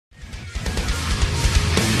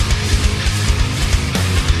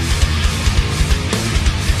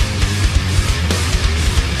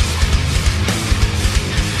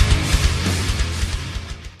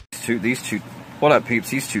these two, what up peeps,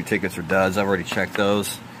 these two tickets are duds. I've already checked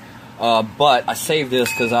those. But I saved this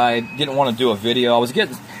because I didn't want to do a video. I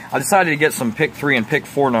decided to get some pick 3 and pick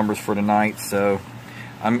 4 numbers for tonight, so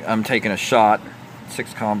I'm taking a shot.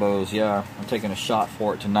 6 combos, yeah, I'm taking a shot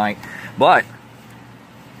for it tonight. But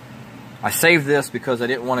I saved this because I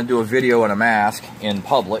didn't want to do a video in a mask in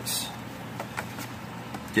Publix.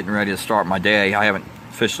 Getting ready to start my day. I haven't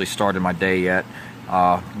officially started my day yet.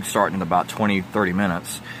 I'm starting in about 20-30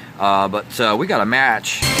 minutes. But we got a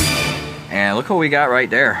match, and look what we got right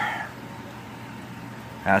there.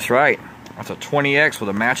 That's right. That's a 20X with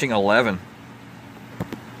a matching 11.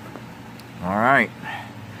 Alright.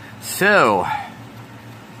 So,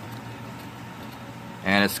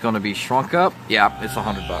 and it's going to be shrunk up. Yeah, it's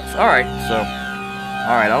 $100. Alright, so,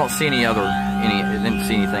 alright, I don't see didn't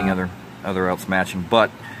see anything other else matching,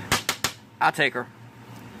 but I take her.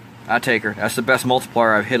 I take her. That's the best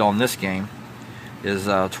multiplier I've hit on this game, is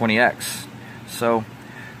 20X. So,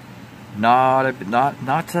 not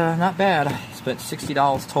bad. I spent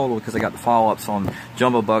 $60 total because I got the follow-ups on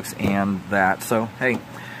Jumbo Bucks and that. So hey,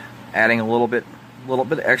 adding a little bit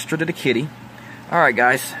extra to the kitty. All right,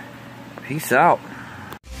 guys, peace out.